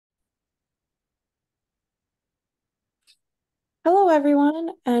Hello, everyone,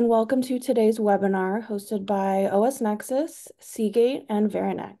 and welcome to today's webinar hosted by OS Nexus, Seagate, and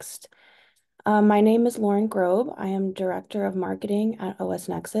Verinext. My name is Lauren Grobe. I am Director of Marketing at OS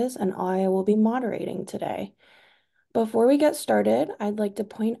Nexus, and I will be moderating today. Before we get started, I'd like to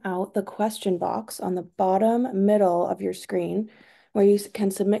point out the question box on the bottom middle of your screen where you can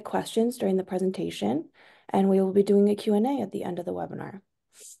submit questions during the presentation, and we will be doing a Q&A at the end of the webinar.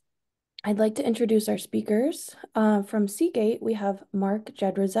 I'd like to introduce our speakers. From Seagate, we have Mark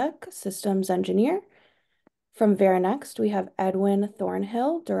Jedrzejek, Systems Engineer. From Verinext, we have Edwin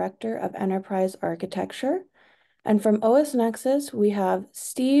Thornhill, Director of Enterprise Architecture. And from OS Nexus, we have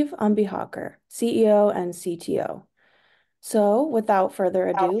Steve Umbihacker, CEO and CTO. So without further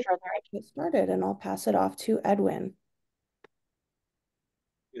ado, let's get started, and I'll pass it off to Edwin.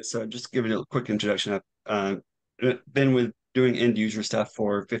 Yeah, so just to give you a quick introduction. I've been with doing end user stuff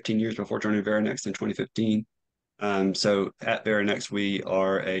for 15 years before joining Verinext in 2015. So at Verinext, we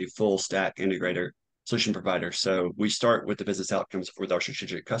are a full stack integrator solution provider. So we start with the business outcomes with our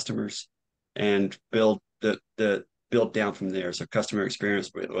strategic customers and build the build down from there. So customer experience,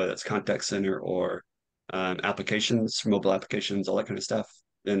 whether it's contact center or applications, mobile applications, all that kind of stuff.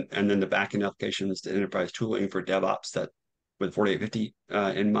 And then the backend applications, the enterprise tooling for DevOps that with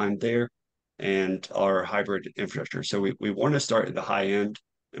 4850 in mind there, and our hybrid infrastructure. So we want to start at the high end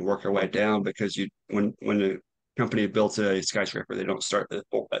and work our way down because when the company builds a skyscraper, they don't start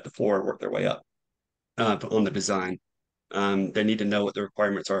at the floor and work their way up on the design. They need to know what the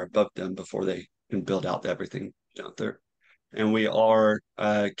requirements are above them before they can build out everything out there. And we are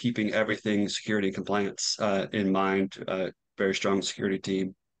keeping everything security and compliance in mind. Very strong security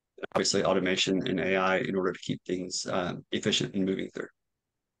team, obviously automation and AI in order to keep things efficient and moving through.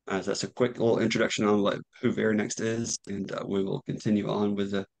 So that's a quick little introduction on who Verinext is, and we will continue on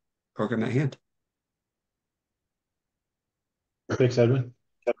with the program at hand. Thanks, Edwin.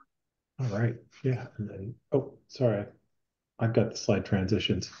 All right. Yeah. And then, oh, sorry. I've got the slide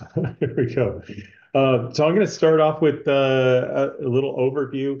transitions. Here we go. So I'm going to start off with a little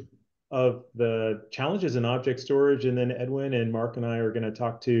overview of the challenges in object storage, and then Edwin and Mark and I are going to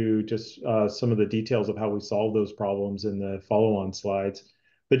talk to just some of the details of how we solve those problems in the follow-on slides.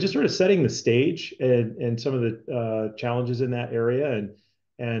 But just sort of setting the stage and some of the challenges in that area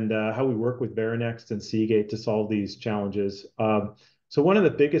and how we work with Verinext and Seagate to solve these challenges. So one of the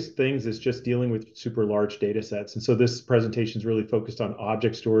biggest things is just dealing with super large data sets. And so this presentation is really focused on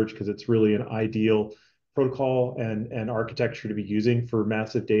object storage because it's really an ideal protocol and architecture to be using for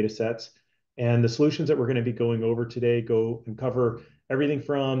massive data sets. And the solutions that we're going to be going over today go and cover everything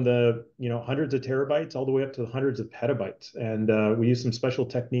from the hundreds of terabytes all the way up to the hundreds of petabytes. And we use some special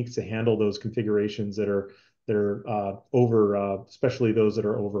techniques to handle those configurations that are over, especially those that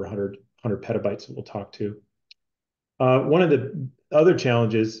are over 100 petabytes that we'll talk to. One of the other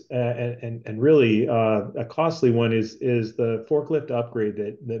challenges, and really a costly one, is the forklift upgrade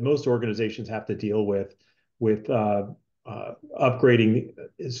that most organizations have to deal with upgrading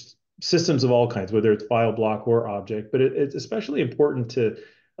systems of all kinds, whether it's file, block, or object. But it's especially important to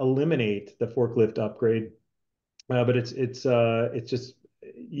eliminate the forklift upgrade. But it's just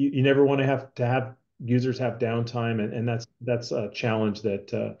you never want to have users have downtime, and that's a challenge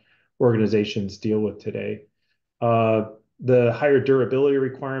that organizations deal with today. The higher durability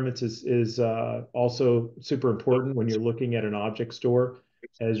requirements is also super important when you're looking at an object store,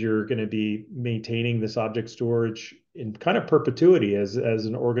 as you're going to be maintaining this object storage in kind of perpetuity as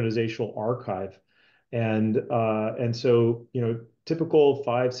an organizational archive. And so, typical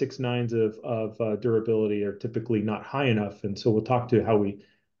 5, 6 nines of durability are typically not high enough. And so we'll talk to how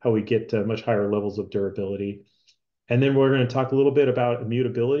we get to much higher levels of durability. And then we're going to talk a little bit about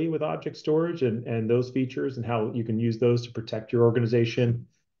immutability with object storage and those features and how you can use those to protect your organization,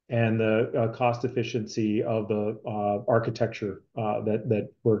 and the cost efficiency of the architecture that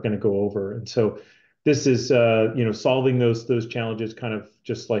we're going to go over. And so this is solving those challenges, kind of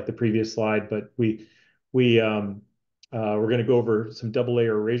just like the previous slide, but we're going to go over some double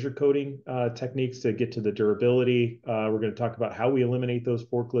layer erasure coding techniques to get to the durability. We're going to talk about how we eliminate those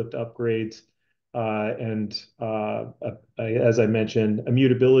forklift upgrades. As I mentioned,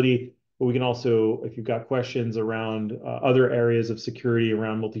 immutability, but we can also, if you've got questions around other areas of security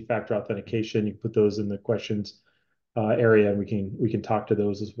around multi-factor authentication, you can put those in the questions area, and we can talk to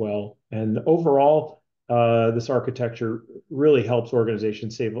those as well. And overall, this architecture really helps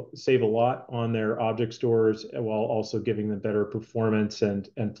organizations save a lot on their object stores while also giving them better performance and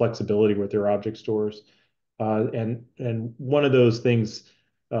flexibility with their object stores. And one of those things.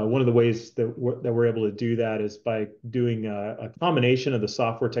 One of the ways that we're able to do that is by doing a combination of the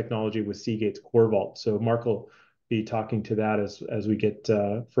software technology with Seagate's Core Vault. So Mark will be talking to that as we get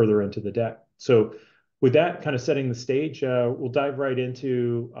further into the deck. So with that kind of setting the stage, we'll dive right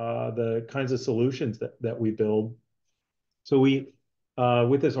into the kinds of solutions that we build. So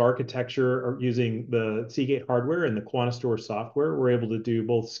with this architecture or using the Seagate hardware and the Quantistore software, we're able to do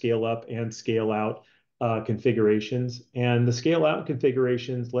both scale up and scale out configurations. And the scale out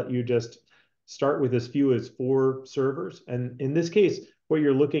configurations let you just start with as few as 4 servers. And in this case, what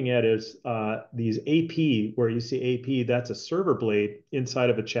you're looking at is these AP, where you see AP, that's a server blade inside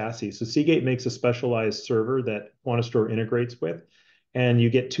of a chassis. So Seagate makes a specialized server that Quantistore integrates with, and you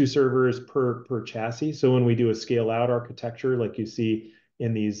get 2 servers per chassis. So when we do a scale out architecture, like you see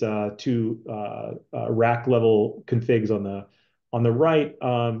in these 2 rack level configs on the right,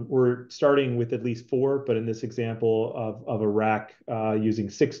 we're starting with at least 4, but in this example of a rack using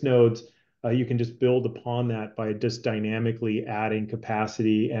 6 nodes, you can just build upon that by just dynamically adding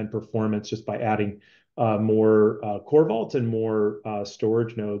capacity and performance just by adding more core vaults and more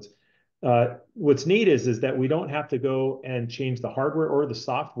storage nodes. What's neat is that we don't have to go and change the hardware or the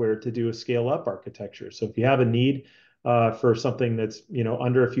software to do a scale up architecture. So if you have a need for something that's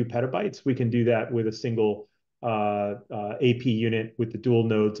under a few petabytes, we can do that with a single AP unit with the dual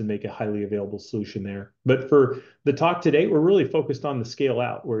nodes and make a highly available solution there. But for the talk today, we're really focused on the scale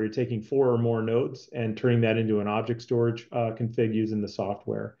out, where you're taking 4 or more nodes and turning that into an object storage config using the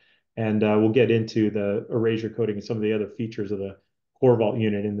software. And we'll get into the erasure coding and some of the other features of the core vault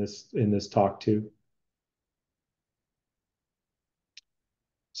unit in this talk too.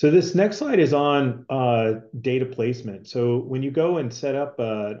 So this next slide is on data placement. So when you go and set up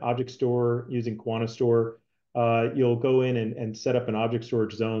an object store using Quantistore, you'll go in and set up an object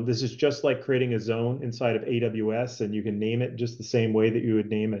storage zone. This is just like creating a zone inside of AWS, and you can name it just the same way that you would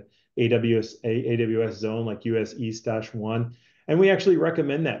name an AWS zone, like US East-1. And we actually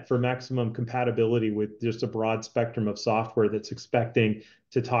recommend that for maximum compatibility with just a broad spectrum of software that's expecting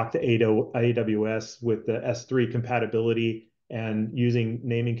to talk to AWS with the S3 compatibility and using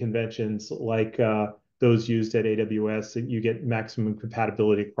naming conventions like those used at AWS, that you get maximum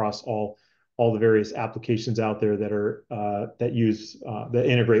compatibility across all the various applications out there that are that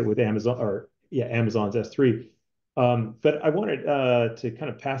integrate with Amazon's S3. But I wanted to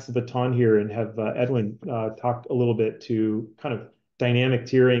kind of pass the baton here and have Edwin talk a little bit to kind of dynamic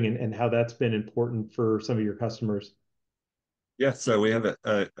tiering and how that's been important for some of your customers. Yeah, so we have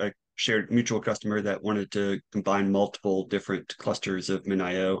a shared mutual customer that wanted to combine multiple different clusters of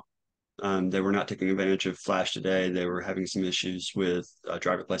MinIO. They were not taking advantage of Flash today. They were having some issues with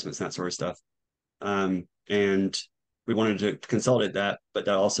driver placements and that sort of stuff. And we wanted to consolidate that, but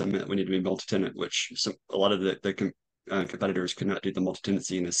that also meant we need to be multi-tenant, which a lot of the competitors could not do the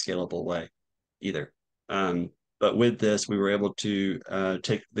multi-tenancy in a scalable way either. But with this, we were able to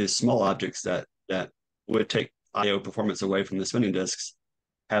take these small objects that would take IO performance away from the spinning disks,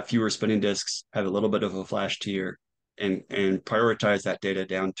 have fewer spinning disks, have a little bit of a flash tier, and prioritize that data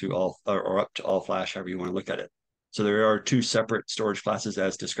down to all or up to all flash, however you want to look at it. So there are 2 separate storage classes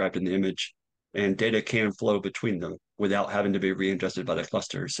as described in the image, and data can flow between them without having to be re-ingested by the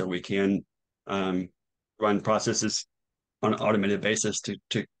cluster. So we can run processes on an automated basis to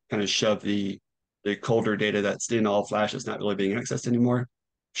kind of shove the colder data that's in all flash that's not really being accessed anymore,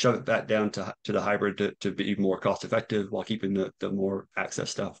 shove it back down to the hybrid to be more cost effective while keeping the more access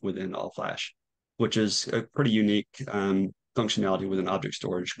stuff within all flash, which is a pretty unique functionality within object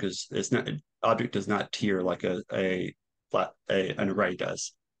storage, because object does not tier like an array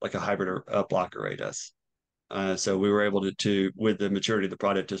does, like a hybrid or a block array does. So we were able to, with the maturity of the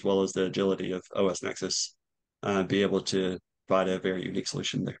product as well as the agility of OS Nexus, be able to provide a very unique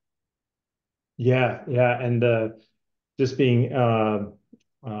solution there. Yeah, and just being able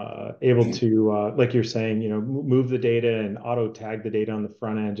to, like you're saying, move the data and auto tag the data on the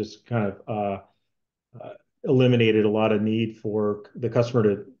front end, just kind of eliminated a lot of need for the customer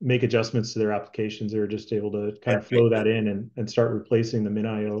to make adjustments to their applications. They were just able to kind of flow that in and start replacing the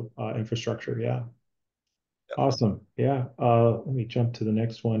MinIO infrastructure. Yeah. Awesome. Yeah. Let me jump to the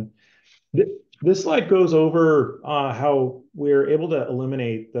next one. This slide goes over how we're able to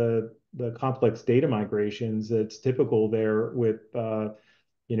eliminate the complex data migrations that's typical there with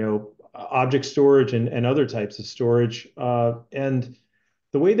object storage and other types of storage. And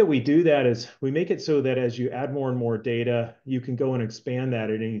the way that we do that is we make it so that as you add more and more data, you can go and expand that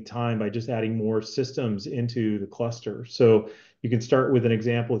at any time by just adding more systems into the cluster. So you can start with an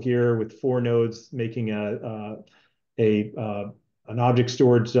example here with 4 nodes making an object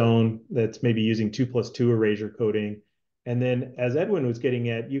storage zone that's maybe using 2+2 erasure coding. And then as Edwin was getting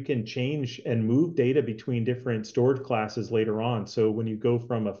at, you can change and move data between different storage classes later on. So when you go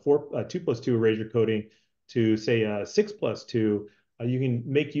from a 2+2 erasure coding to say 6+2, you can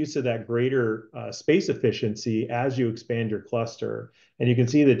make use of that greater space efficiency as you expand your cluster. And you can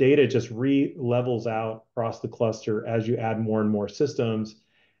see the data just re-levels out across the cluster as you add more and more systems.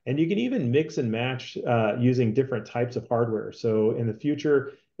 And you can even mix and match using different types of hardware. So in the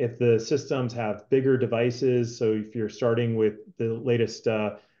future, if the systems have bigger devices, so if you're starting with the latest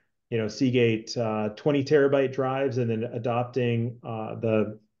Seagate 20 terabyte drives and then adopting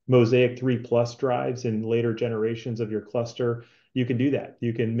the Mosaic 3 Plus drives in later generations of your cluster, you can do that.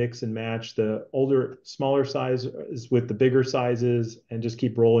 You can mix and match the older, smaller sizes with the bigger sizes and just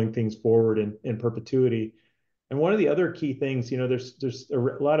keep rolling things forward in perpetuity. And one of the other key things, there's a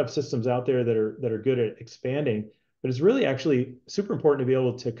lot of systems out there that are good at expanding, but it's really actually super important to be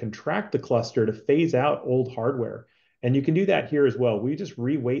able to contract the cluster to phase out old hardware. And you can do that here as well. We just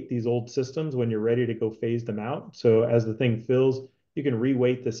reweight these old systems when you're ready to go phase them out. So as the thing fills, you can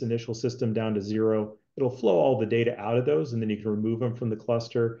reweight this initial system down to 0. It'll flow all the data out of those, and then you can remove them from the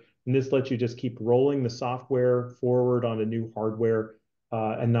cluster. And this lets you just keep rolling the software forward onto new hardware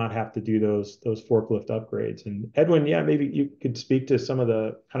and not have to do those forklift upgrades. And Edwin, yeah, maybe you could speak to some of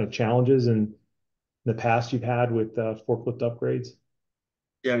the kind of challenges in the past you've had with forklift upgrades.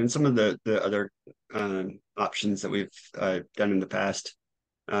 Yeah, and some of the other options that we've done in the past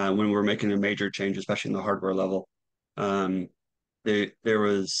when we're making a major change, especially in the hardware level, um, there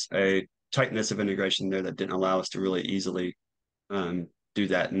was a tightness of integration there that didn't allow us to really easily um, do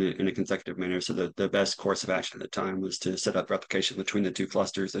that in a consecutive manner. So the best course of action at the time was to set up replication between the two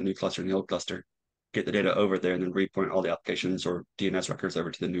clusters, the new cluster and the old cluster, get the data over there, and then repoint all the applications or DNS records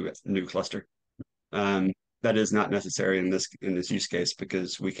over to the new cluster. Um, that is not necessary in this use case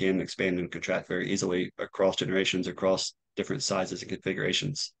because we can expand and contract very easily across generations, across different sizes and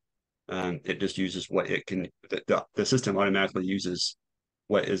configurations. It just uses what it can. The system automatically uses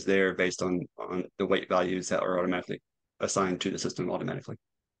what is there based on the weight values that are automatically assigned to the system automatically.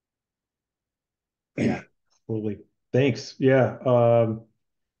 Yeah, absolutely. Thanks. Yeah.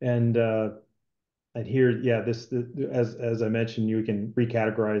 And And here, yeah, as I mentioned, you can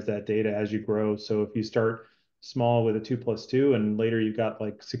recategorize that data as you grow. So if you start small with a 2+2 and later you've got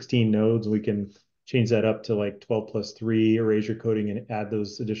like 16 nodes, we can change that up to like 12+3, erase your coding and add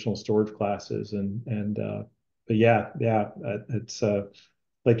those additional storage classes. But yeah, it's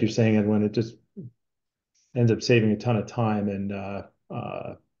like you're saying, and when it just ends up saving a ton of time and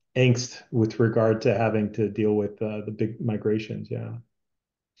angst with regard to having to deal with the big migrations. Yeah.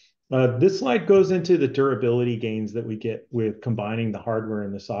 This slide goes into the durability gains that we get with combining the hardware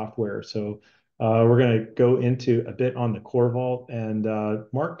and the software. So we're going to go into a bit on the core vault. And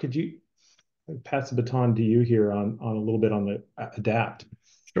Mark, could you pass the baton to you here on a little bit on the adapt?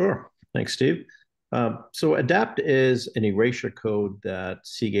 Sure. Thanks, Steve. So adapt is an erasure code that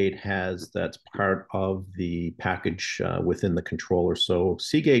Seagate has that's part of the package within the controller. So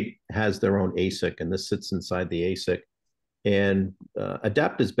Seagate has their own ASIC, and this sits inside the ASIC. And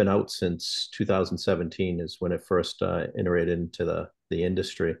Adapt has been out since 2017 is when it first iterated into the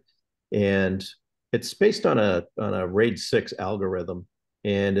industry. And it's based on a RAID 6 algorithm,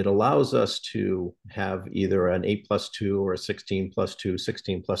 and it allows us to have either an 8+2 or a 16+2,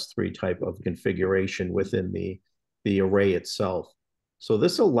 16+3 type of configuration within the array itself. So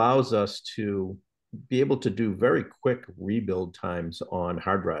this allows us to be able to do very quick rebuild times on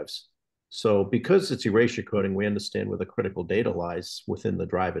hard drives. So because it's erasure coding, we understand where the critical data lies within the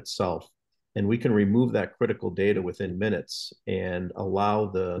drive itself. And we can remove that critical data within minutes and allow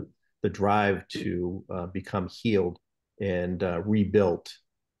the drive to become healed and rebuilt.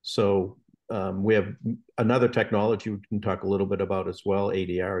 So we have another technology we can talk a little bit about as well,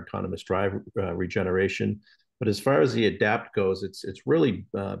 ADR, autonomous drive regeneration. But as far as the adapt goes, it's really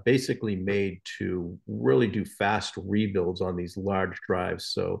basically made to really do fast rebuilds on these large drives.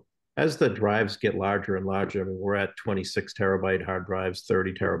 So as the drives get larger and larger, I mean, we're at 26 terabyte hard drives,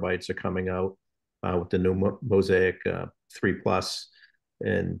 30 terabytes are coming out with the new Mosaic 3 Plus.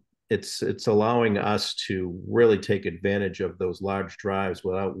 And it's allowing us to really take advantage of those large drives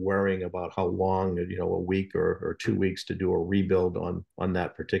without worrying about how long, a week or 2 weeks to do a rebuild on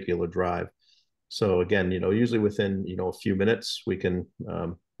that particular drive. So again, usually within, a few minutes, we can,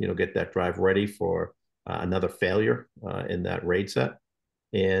 get that drive ready for another failure in that RAID set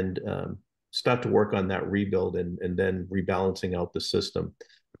and start to work on that rebuild and then rebalancing out the system.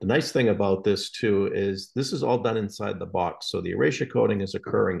 The nice thing about this too is this is all done inside the box. So the erasure coding is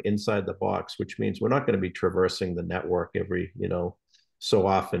occurring inside the box, which means we're not going to be traversing the network every, so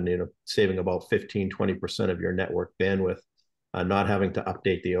often, saving about 15-20% of your network bandwidth, not having to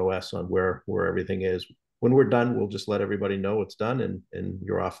update the OS on where everything is. When we're done, we'll just let everybody know it's done and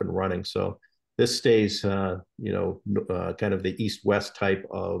you're off and running. So this stays, kind of the east-west type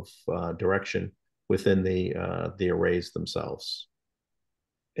of direction within the arrays themselves.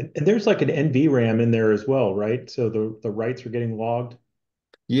 And there's like an NVRAM in there as well, right? So the writes are getting logged.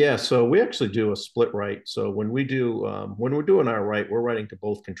 Yeah, so we actually do a split write. So when we're doing our write, we're writing to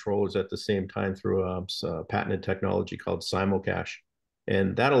both controllers at the same time through a patented technology called simulcache,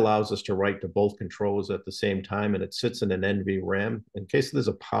 and that allows us to write to both controllers at the same time, and it sits in an NVRAM in case there's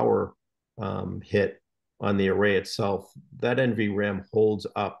a power hit on the array itself. That NVRAM holds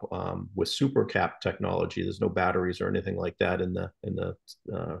up with supercap technology. There's no batteries or anything like that in the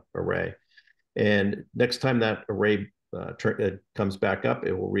array. And next time that array comes back up,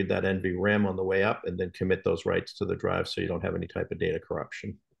 it will read that NVRAM on the way up and then commit those writes to the drive so you don't have any type of data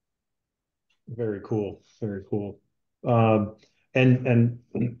corruption. Very cool. Very cool. Um, and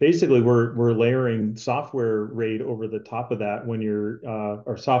basically we're layering software RAID over the top of that when you're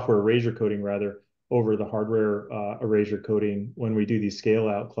or software erasure coding rather over the hardware erasure coding when we do these scale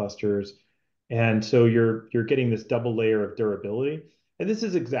out clusters. And so you're getting this double layer of durability. And this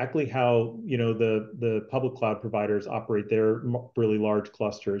is exactly how, the public cloud providers operate their really large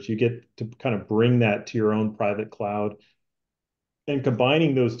clusters. You get to kind of bring that to your own private cloud and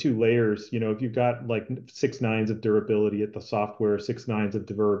combining those two layers, if you've got like 6 nines of durability at the software, 6 nines of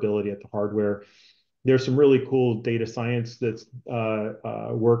durability at the hardware, there's some really cool data science that's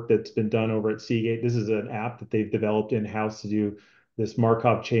work that's been done over at Seagate. This is an app that they've developed in-house to do this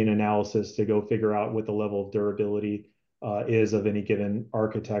Markov chain analysis to go figure out what the level of durability is of any given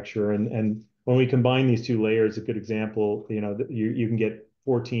architecture. And when we combine these two layers, a good example, you can get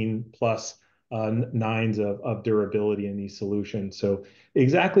 14 plus nines of durability in these solutions. So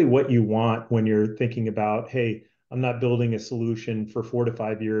exactly what you want when you're thinking about, hey, I'm not building a solution for 4 to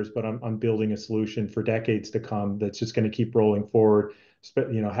 5 years, but I'm building a solution for decades to come that's just going to keep rolling forward.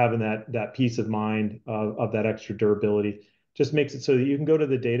 Having that peace of mind of that extra durability just makes it so that you can go to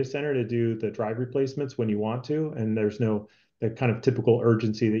the data center to do the drive replacements when you want to, and there's no the kind of typical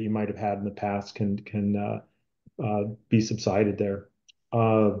urgency that you might have had in the past can be subsided there.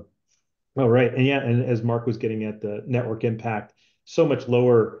 Oh, right. And yeah, and as Mark was getting at, the network impact, so much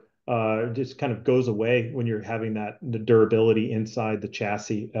lower, just kind of goes away when you're having the durability inside the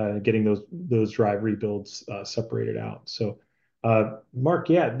chassis, getting those drive rebuilds separated out. So, Mark,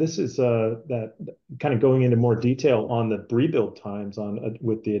 yeah, this is that kind of going into more detail on the rebuild times on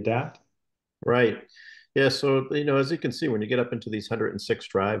with the adapt. Right. Yeah. So, as you can see, when you get up into these 106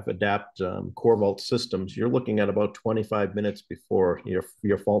 drive adapt core vault systems, you're looking at about 25 minutes before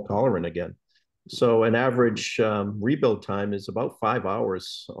you're fault tolerant again. So an average rebuild time is about 5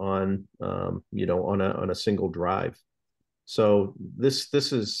 hours on a single drive. So this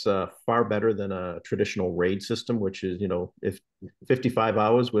is far better than a traditional RAID system, which is if 55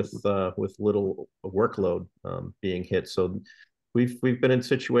 hours with little workload being hit. So we've been in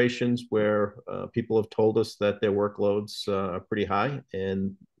situations where people have told us that their workloads are pretty high,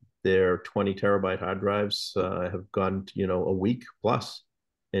 and their 20 terabyte hard drives have gone a week plus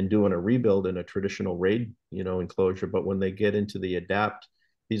and doing a rebuild in a traditional RAID enclosure. But when they get into the adapt,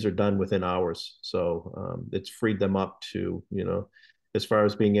 these are done within hours. So it's freed them up to, as far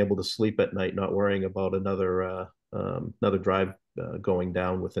as being able to sleep at night, not worrying about another drive going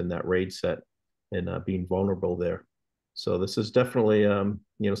down within that RAID set and being vulnerable there. So this is definitely,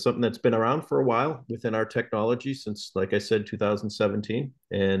 something that's been around for a while within our technology since, like I said, 2017.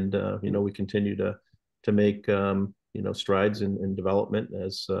 And, we continue to make, strides in development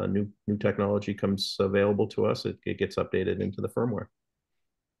as new technology comes available to us. It gets updated into the firmware.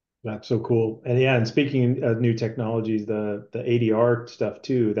 That's so cool. And yeah, and speaking of new technologies, the ADR stuff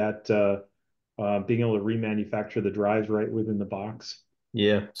too, that being able to remanufacture the drives right within the box.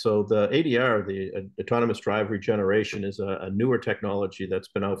 Yeah, so the ADR, the autonomous drive regeneration, is a newer technology that's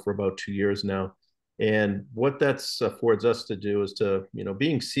been out for about 2 years now. And what that affords us to do is to,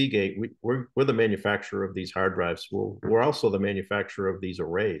 being Seagate, we're the manufacturer of these hard drives. We're also the manufacturer of these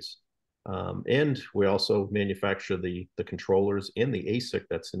arrays. And we also manufacture the controllers and the ASIC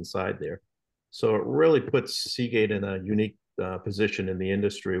that's inside there. So it really puts Seagate in a unique position in the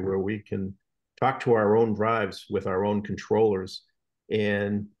industry where we can talk to our own drives with our own controllers,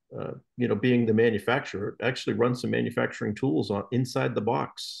 and being the manufacturer, actually run some manufacturing tools inside the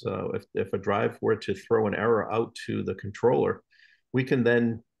box. If a drive were to throw an error out to the controller, we can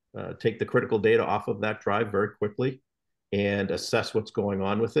then take the critical data off of that drive very quickly and assess what's going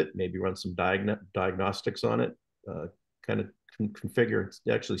on with it, maybe run some diagnostics on it, kind of configure,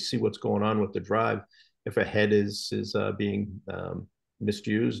 actually see what's going on with the drive. If a head is being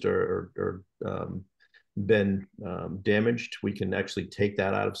misused or been damaged, we can actually take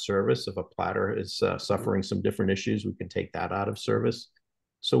that out of service. If a platter is suffering some different issues, we can take that out of service.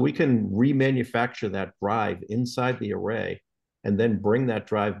 So we can remanufacture that drive inside the array and then bring that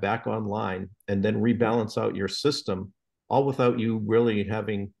drive back online and then rebalance out your system, all without you really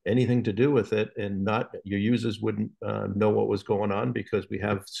having anything to do with it, and not your users wouldn't know what was going on, because we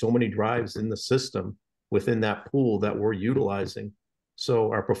have so many drives in the system within that pool that we're utilizing.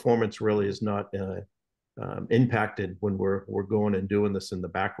 So our performance really is not impacted when we're going and doing this in the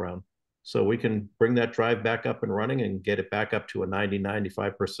background. So we can bring that drive back up and running and get it back up to a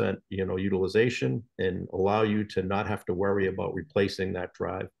 90-95% utilization, and allow you to not have to worry about replacing that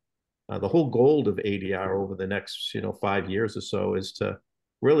drive. The whole goal of ADR over the next 5 years or so is to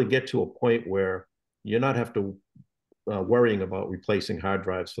really get to a point where you're not have to worrying about replacing hard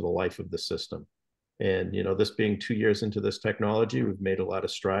drives for the life of the system. And this being 2 years into this technology, we've made a lot of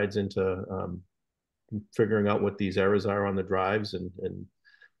strides into figuring out what these errors are on the drives, and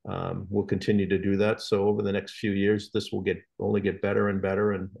we'll continue to do that. So over the next few years, this will only get better and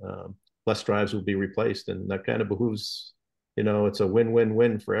better, and less drives will be replaced. And that kind of behooves, it's a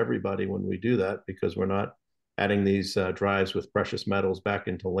win-win-win for everybody when we do that, because we're not adding these drives with precious metals back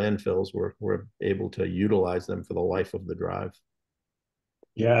into landfills. We're able to utilize them for the life of the drive.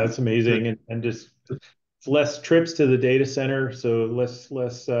 Yeah, that's amazing, and just less trips to the data center, so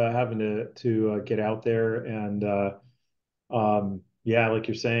less having to get out there, and yeah, like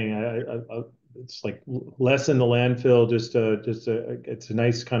you're saying, it's like less in the landfill. It's a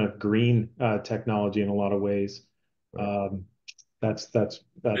nice kind of green technology in a lot of ways. Right. That's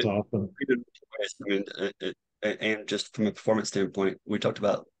awesome. I mean, and just from a performance standpoint, we talked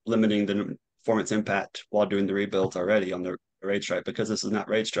about limiting the performance impact while doing the rebuilds already on the RAID stripe. Because this is not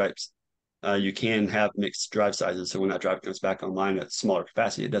RAID stripes, you can have mixed drive sizes. So when that drive comes back online at smaller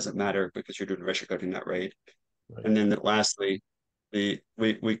capacity, it doesn't matter, because you're doing erasure coding that RAID. Right. And then lastly, we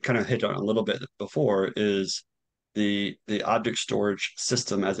kind of hit on a little bit before, is the object storage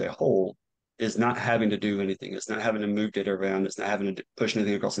system as a whole is not having to do anything. It's not having to move data around. It's not having to push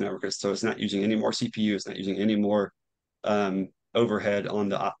anything across the network. So it's not using any more CPU. It's not using any more overhead on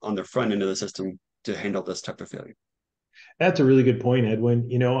the front end of the system to handle this type of failure. That's a really good point, Edwin.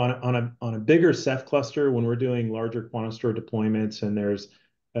 On a bigger Ceph cluster, when we're doing larger quantum store deployments, and there's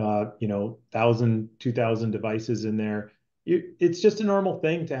 1,000, 2,000 devices in there, it's just a normal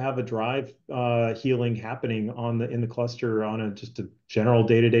thing to have a drive healing happening in the cluster on just a general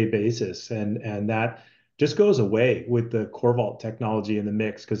day-to-day basis, and that just goes away with the Core Vault technology in the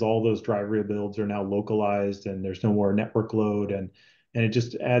mix, because all those drive rebuilds are now localized, and there's no more network load, and it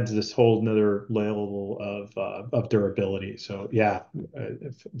just adds this whole nother level of durability. So yeah,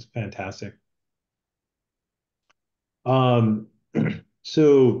 it's fantastic.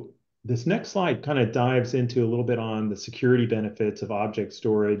 So this next slide kind of dives into a little bit on the security benefits of object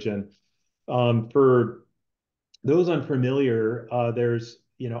storage. And for those unfamiliar, there's,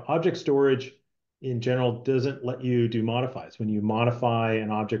 object storage in general doesn't let you do modifies. When you modify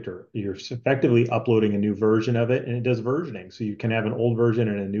an object, or you're effectively uploading a new version of it, and it does versioning. So you can have an old version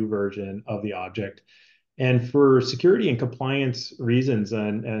and a new version of the object. And for security and compliance reasons,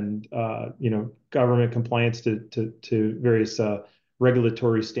 and government compliance to various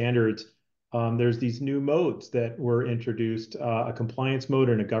regulatory standards, there's these new modes that were introduced: a compliance mode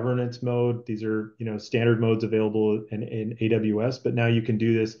and a governance mode. These are standard modes available in AWS, but now you can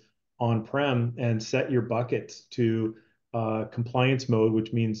do this on-prem and set your buckets to compliance mode,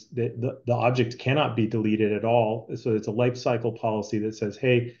 which means that the object cannot be deleted at all. So it's a lifecycle policy that says,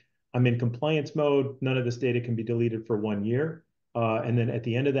 hey, I'm in compliance mode. None of this data can be deleted for 1 year. And then at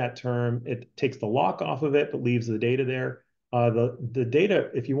the end of that term, it takes the lock off of it, but leaves the data there. The data,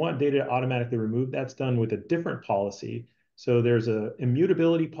 if you want data automatically removed, that's done with a different policy. So there's a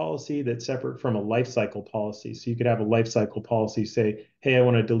immutability policy that's separate from a lifecycle policy. So you could have a lifecycle policy say, hey, I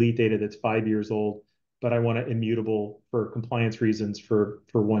want to delete data that's 5 years old, but I want it immutable for compliance reasons for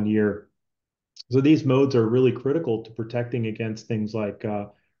 1 year. So these modes are really critical to protecting against things like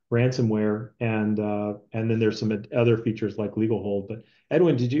ransomware, and then there's some other features like legal hold. But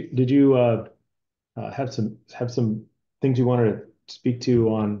Edwin, did you have some things you wanted to speak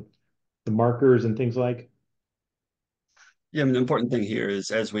to on the markers and things like? Yeah, I mean, the important thing here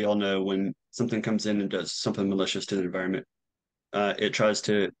is, as we all know, when something comes in and does something malicious to the environment, it tries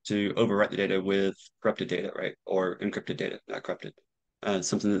to overwrite the data with corrupted data, right? Or encrypted data, not corrupted.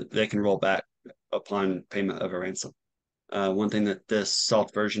 Something that they can roll back upon payment of a ransom. One thing that this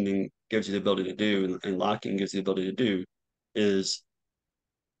soft versioning gives you the ability to do, and locking gives you the ability to do, is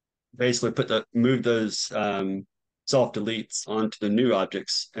basically move those soft deletes onto the new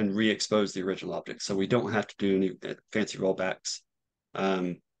objects and re-expose the original objects. So we don't have to do any fancy rollbacks.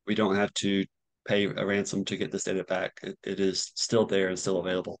 We don't have to pay a ransom to get this data back. It is still there and still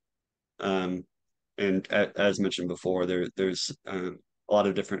available. And as mentioned before, there's a lot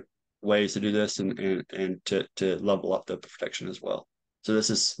of different ways to do this and to level up the protection as well. So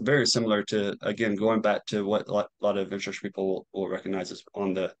this is very similar to, again, going back to what a lot of infrastructure people will recognize is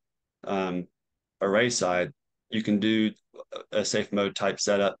on the array side. You can do a safe mode type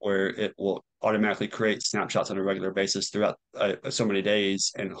setup where it will automatically create snapshots on a regular basis throughout so many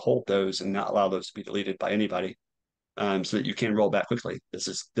days and hold those and not allow those to be deleted by anybody, so that you can roll back quickly.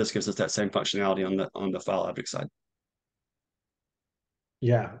 This gives us that same functionality on the file object side.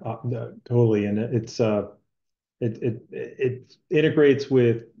 Yeah, totally. And it integrates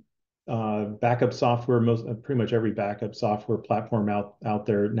with backup software. Pretty much every backup software platform out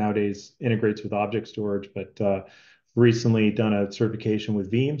there nowadays integrates with object storage. But recently done a certification with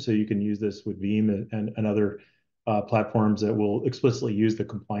Veeam, so you can use this with Veeam and other platforms that will explicitly use the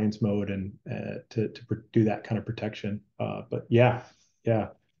compliance mode and to do that kind of protection. But yeah,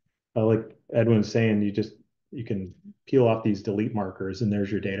 like Edwin was saying, you can peel off these delete markers and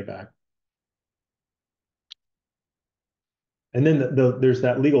there's your data back. And then there's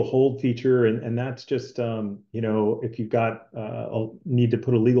that legal hold feature, and that's just if you've got need to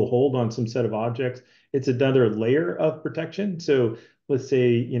put a legal hold on some set of objects, it's another layer of protection. So let's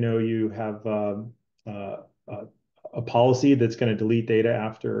say you have uh, a policy that's going to delete data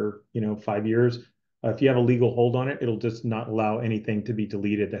after 5 years. If you have a legal hold on it, it'll just not allow anything to be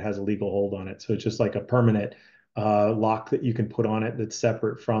deleted that has a legal hold on it. So it's just like a permanent lock that you can put on it that's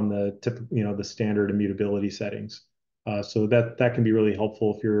separate from the standard immutability settings. So that can be really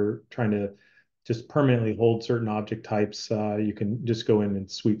helpful if you're trying to just permanently hold certain object types. You can just go in and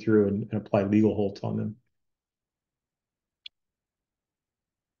sweep through and apply legal holds on them.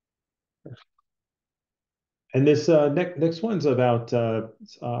 And this next one's about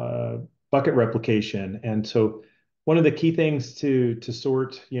bucket replication. And so one of the key things to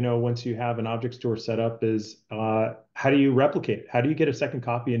sort, once you have an object store set up is how do you replicate it? How do you get a second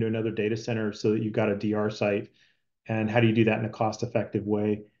copy into another data center so that you've got a DR site? And how do you do that in a cost-effective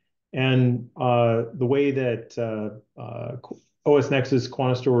way? And the way that OS Nexus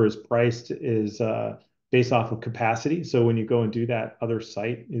QuantaStor is priced is based off of capacity. So when you go and do that other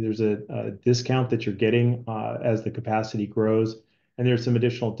site, there's a discount that you're getting as the capacity grows. And there's some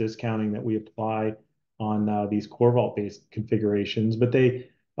additional discounting that we apply on these Core Vault-based configurations. But they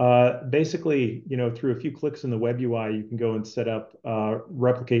basically, through a few clicks in the web UI, you can go and set up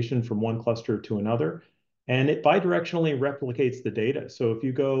replication from one cluster to another. And it bidirectionally replicates the data. So if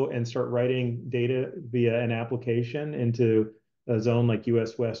you go and start writing data via an application into a zone like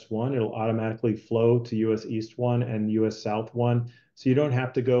US West 1, it'll automatically flow to US East 1 and US South 1. So you don't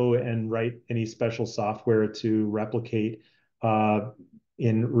have to go and write any special software to replicate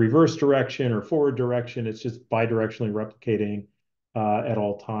in reverse direction or forward direction. It's just bidirectionally replicating at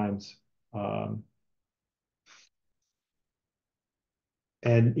all times.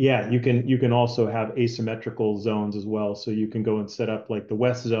 And yeah, you can also have asymmetrical zones as well. So you can go and set up like the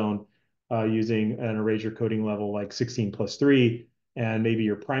West zone using an erasure coding level like 16+3, and maybe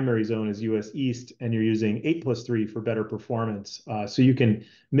your primary zone is US East and you're using 8+3 for better performance. So you can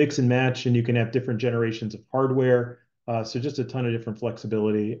mix and match, and you can have different generations of hardware. So just a ton of different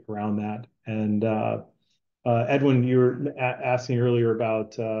flexibility around that. And Edwin, you were asking earlier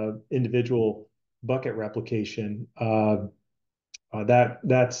about individual bucket replication.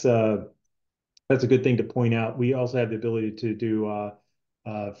 That's a good thing to point out. We also have the ability to do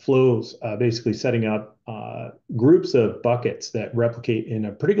flows, basically setting up groups of buckets that replicate in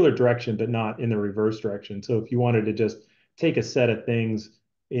a particular direction, but not in the reverse direction. So if you wanted to just take a set of things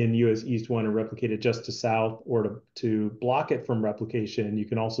in US East 1 and replicate it just to South, or to block it from replication, you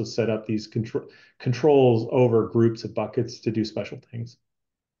can also set up these controls over groups of buckets to do special things.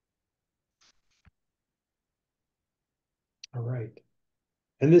 All right.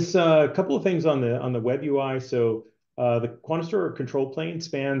 And this couple of things on the web UI. So the QuantaStor control plane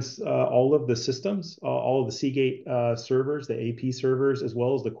spans all of the systems, all of the Seagate servers, the AP servers, as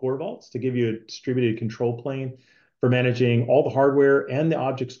well as the core vaults, to give you a distributed control plane for managing all the hardware and the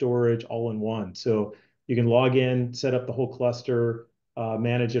object storage all in one. So you can log in, set up the whole cluster,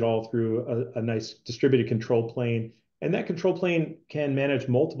 manage it all through a nice distributed control plane. And that control plane can manage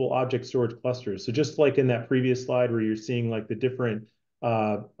multiple object storage clusters. So just like in that previous slide where you're seeing like the different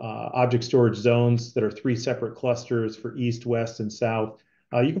object storage zones that are 3 separate clusters for East, West, and South.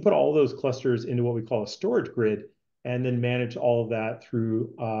 You can put all those clusters into what we call a storage grid. and then manage all of that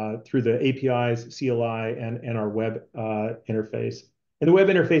through the APIs, CLI, and our web interface. And the web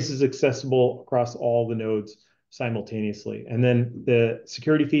interface is accessible across all the nodes simultaneously. And then the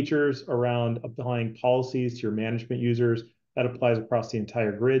security features around applying policies to your management users, that applies across the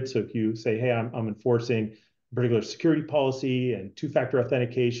entire grid. So if you say, hey, I'm enforcing a particular security policy and two-factor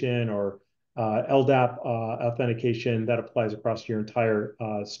authentication or LDAP authentication, that applies across your entire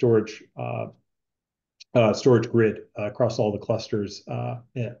storage grid across all the clusters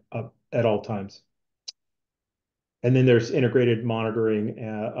at all times. And then there's integrated monitoring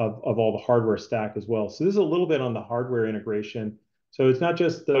of all the hardware stack as well. So this is a little bit on the hardware integration. So it's not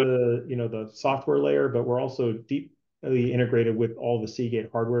just the software layer, but we're also deeply integrated with all the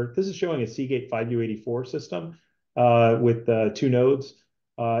Seagate hardware. This is showing a Seagate 5U84 system with 2 nodes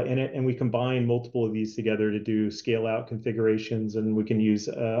in it, and we combine multiple of these together to do scale out configurations, and we can use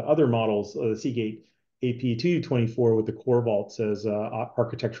other models, Seagate AP224 with the core vaults as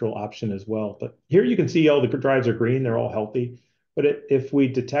architectural option as well. But here you can see all the drives are green, they're all healthy. But if we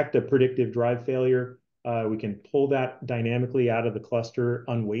detect a predictive drive failure, we can pull that dynamically out of the cluster,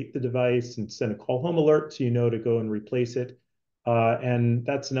 unweight the device, and send a call home alert so you know to go and replace it. And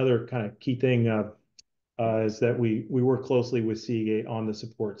that's another kind of key thing is that we work closely with Seagate on the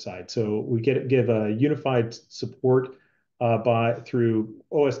support side. So we give a unified support through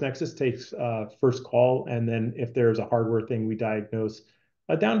OS Nexus takes first call, and then if there's a hardware thing, we diagnose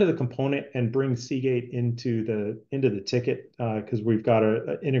down to the component and bring Seagate into the ticket because we've got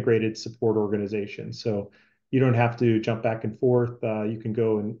an integrated support organization. So you don't have to jump back and forth. You can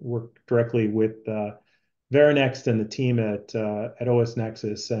go and work directly with Verinext and the team at OS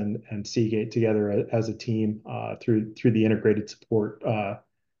Nexus and Seagate together as a team through the integrated support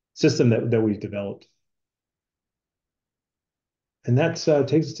system that we've developed. And that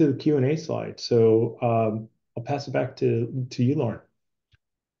takes us to the Q&A slide. So I'll pass it back to you, Lauren.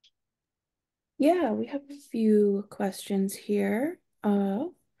 Yeah, we have a few questions here.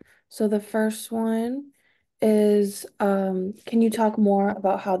 So the first one is, can you talk more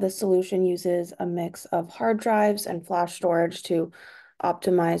about how this solution uses a mix of hard drives and flash storage to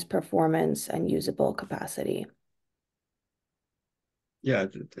optimize performance and usable capacity? Yeah,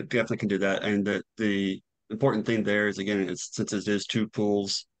 it definitely can do that. And the important thing there is, again, since it is 2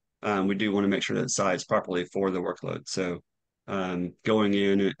 pools, we do want to make sure that it's sized properly for the workload. So going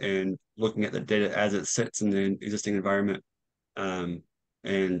in and looking at the data as it sits in the existing environment,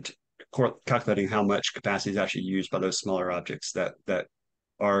 and calculating how much capacity is actually used by those smaller objects that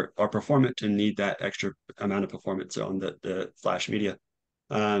are performant and need that extra amount of performance on the flash media,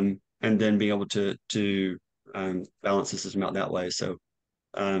 and then being able to balance the system out that way. So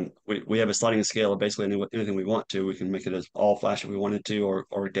we have a sliding scale of basically anything we want to. We can make it as all flash if we wanted to,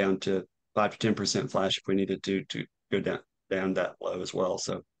 or down to 5 to 10% flash if we needed to go down that low as well.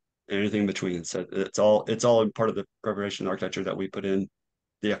 So anything in between. So it's all part of the preparation architecture that we put in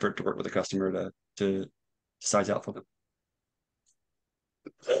the effort to work with the customer to size out for them.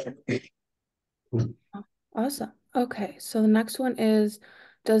 Awesome. Okay, so the next one is,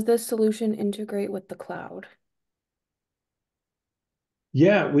 does this solution integrate with the cloud?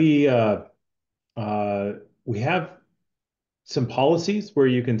 Yeah, we have some policies where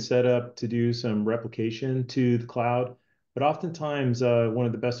you can set up to do some replication to the cloud. But oftentimes, one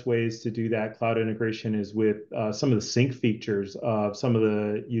of the best ways to do that cloud integration is with some of the sync features of some of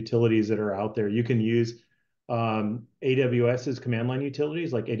the utilities that are out there. You can use AWS's command line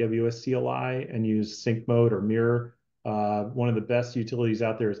utilities like AWS CLI and use sync mode or mirror. One of the best utilities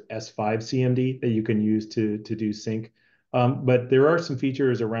out there is S5 CMD that you can use to do sync. But there are some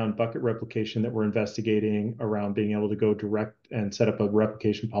features around bucket replication that we're investigating around being able to go direct and set up a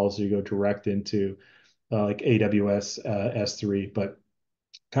replication policy to go direct into like AWS S3. But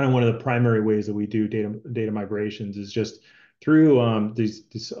kind of one of the primary ways that we do data migrations is just through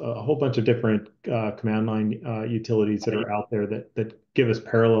these a whole bunch of different command line utilities that are out there that give us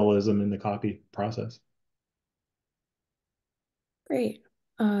parallelism in the copy process. Great.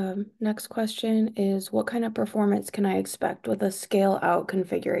 Next question is, what kind of performance can I expect with a scale out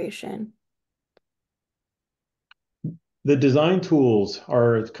configuration? The design tools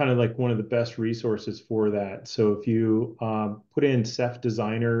are kind of like one of the best resources for that. So if you put in Ceph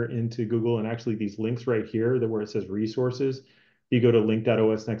Designer into Google, and actually these links right here, where it says resources, you go to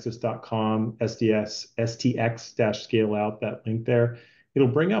link.osnexus.com, STX-scale out, that link there, it'll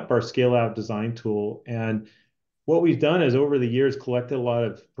bring up our scale out design tool. And what we've done is over the years collected a lot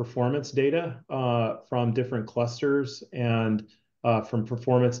of performance data from different clusters and from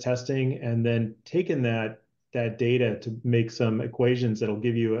performance testing, and then taken that data to make some equations that'll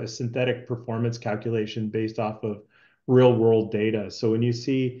give you a synthetic performance calculation based off of real world data. So when you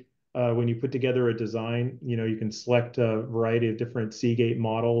see when you put together a design, you can select a variety of different Seagate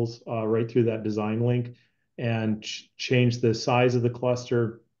models right through that design link and change the size of the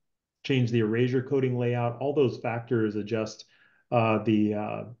cluster, change the erasure coding layout. All those factors adjust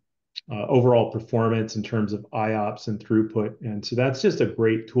the overall performance in terms of IOPS and throughput. And so that's just a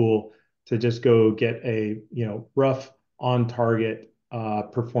great tool to just go get a rough on target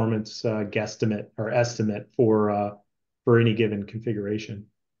performance guesstimate or estimate for any given configuration.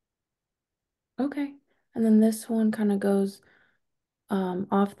 Okay. And then this one kind of goes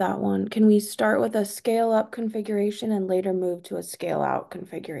off that one. Can we start with a scale up configuration and later move to a scale out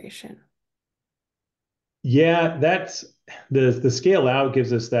configuration? Yeah, that's the scale out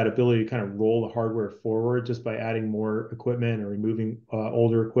gives us that ability to kind of roll the hardware forward just by adding more equipment or removing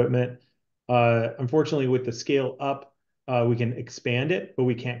older equipment. Unfortunately, with the scale up, we can expand it, but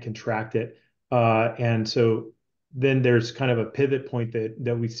we can't contract it. And so then there's kind of a pivot point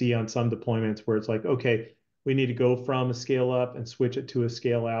that we see on some deployments where it's like, okay, we need to go from a scale up and switch it to a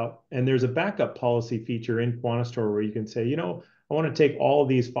scale out. And there's a backup policy feature in Quantistore where you can say, I want to take all of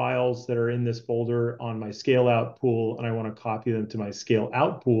these files that are in this folder on my scale out pool, and I want to copy them to my scale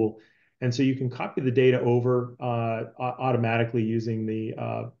out pool. And so you can copy the data over automatically using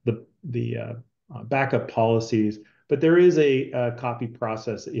the backup policies. But there is a copy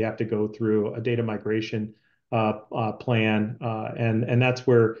process that you have to go through, a data migration plan, and that's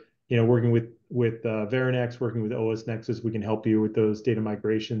where working with Verinext, working with OS Nexus, we can help you with those data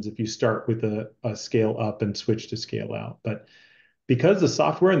migrations if you start with a scale up and switch to scale out. But because the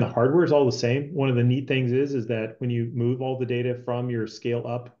software and the hardware is all the same, one of the neat things is that when you move all the data from your scale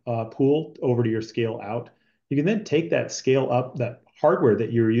up pool over to your scale out, you can then take that scale up, that hardware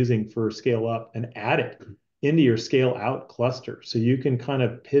that you're using for scale up, and add it into your scale out cluster. So you can kind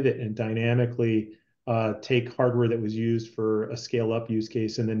of pivot and dynamically take hardware that was used for a scale up use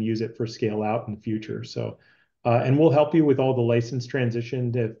case and then use it for scale out in the future. So and we'll help you with all the license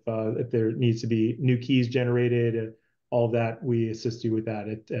transition if there needs to be new keys generated, all of that. We assist you with that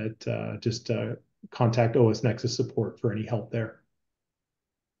at just contact OS Nexus support for any help there.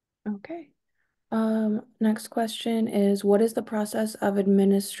 Okay. Next question is, what is the process of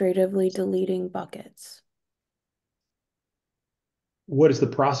administratively deleting buckets? What is the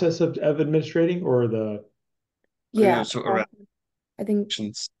process of administrating or the? Yeah, Sort of I think,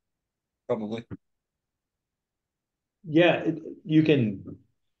 actions, probably. Yeah, you can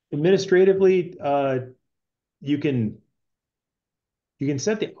administratively, you can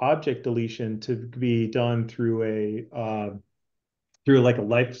set the object deletion to be done through like a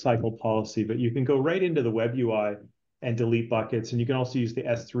life cycle policy, but you can go right into the web UI and delete buckets. And you can also use the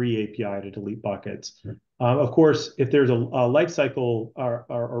S3 API to delete buckets. Of course, if there's a life cycle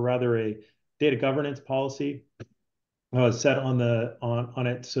or rather a data governance policy set on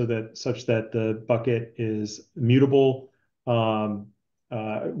it such that the bucket is mutable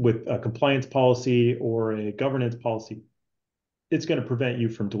with a compliance policy or a governance policy, it's going to prevent you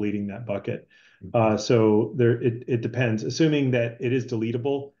from deleting that bucket. So it depends. Assuming that it is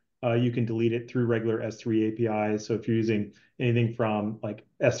deletable, you can delete it through regular S3 APIs. So if you're using anything from like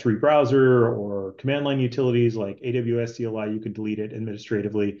S3 browser or command line utilities like AWS CLI, you can delete it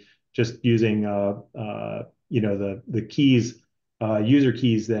administratively just using the keys, user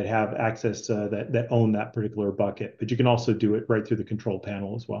keys that have access that own that particular bucket. But you can also do it right through the control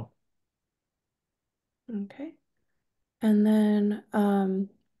panel as well. okay. And then,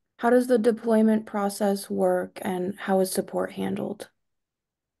 how does the deployment process work and how is support handled?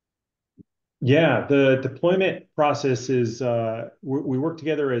 Yeah, the deployment process is we work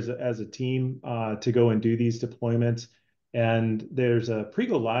together as a team to go and do these deployments. And there's a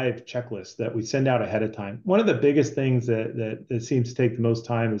pre-go live checklist that we send out ahead of time. One of the biggest things that seems to take the most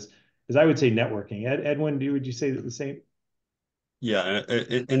time is I would say networking. Edwin, would you say the same? Yeah,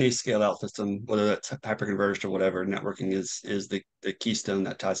 any scale out system, whether that's hyperconverged or whatever, networking is the keystone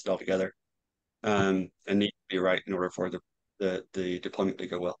that ties it all together. And needs to be right in order for the deployment to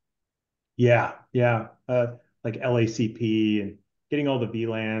go well. Yeah, yeah. Like LACP and getting all the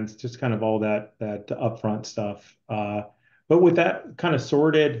VLANs, just kind of all that upfront stuff. But with that kind of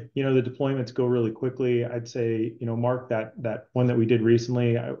sorted, the deployments go really quickly. I'd say, Mark, that one that we did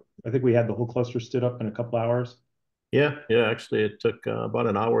recently, I think we had the whole cluster stood up in a couple hours. Yeah. Actually, it took about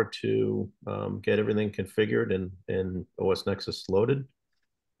an hour to get everything configured and OS Nexus loaded.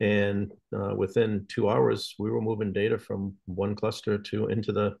 And within 2 hours, we were moving data from one cluster to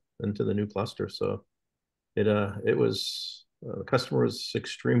into the new cluster. So it was the customer was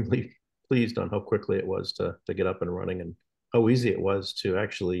extremely pleased on how quickly it was to get up and running and how easy it was to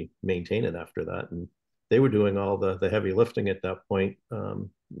actually maintain it after that. And they were doing all the heavy lifting at that point,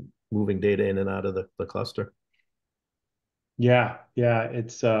 moving data in and out of the cluster. Yeah, yeah,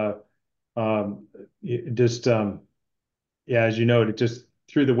 it's um, just yeah, as you know, it just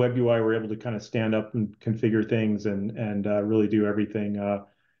through the web UI, we're able to kind of stand up and configure things and really do everything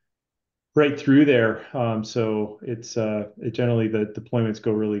right through there. So it generally the deployments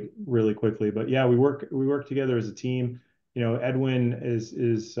go really quickly. But yeah, we work together as a team. You know, Edwin is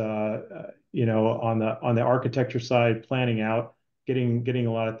you know, on the architecture side, planning out, getting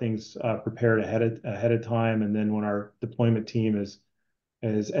a lot of things prepared ahead of time, and then when our deployment team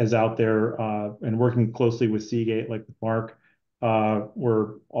is out there and working closely with Seagate, like with Mark,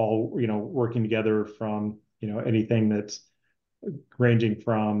 we're all, you know, working together from, you know, anything that's ranging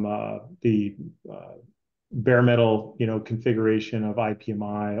from the bare metal, you know, configuration of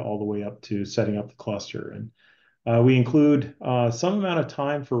IPMI all the way up to setting up the cluster. And we include some amount of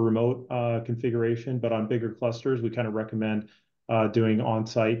time for remote configuration, but on bigger clusters, we kind of recommend doing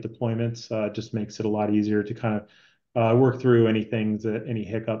on-site deployments. Just makes it a lot easier to kind of work through any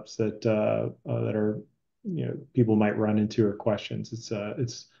hiccups that that are, you know, people might run into or questions.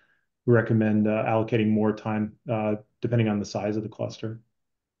 It's we recommend allocating more time depending on the size of the cluster.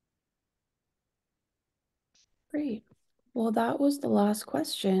 Great. Well, that was the last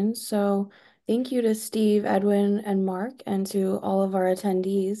question. So thank you to Steve, Edwin, and Mark, and to all of our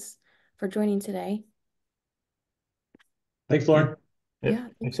attendees for joining today. Thanks, Lauren. Yeah,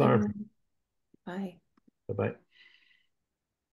 Thanks, thanks, Lauren. everyone. Bye. Bye-bye.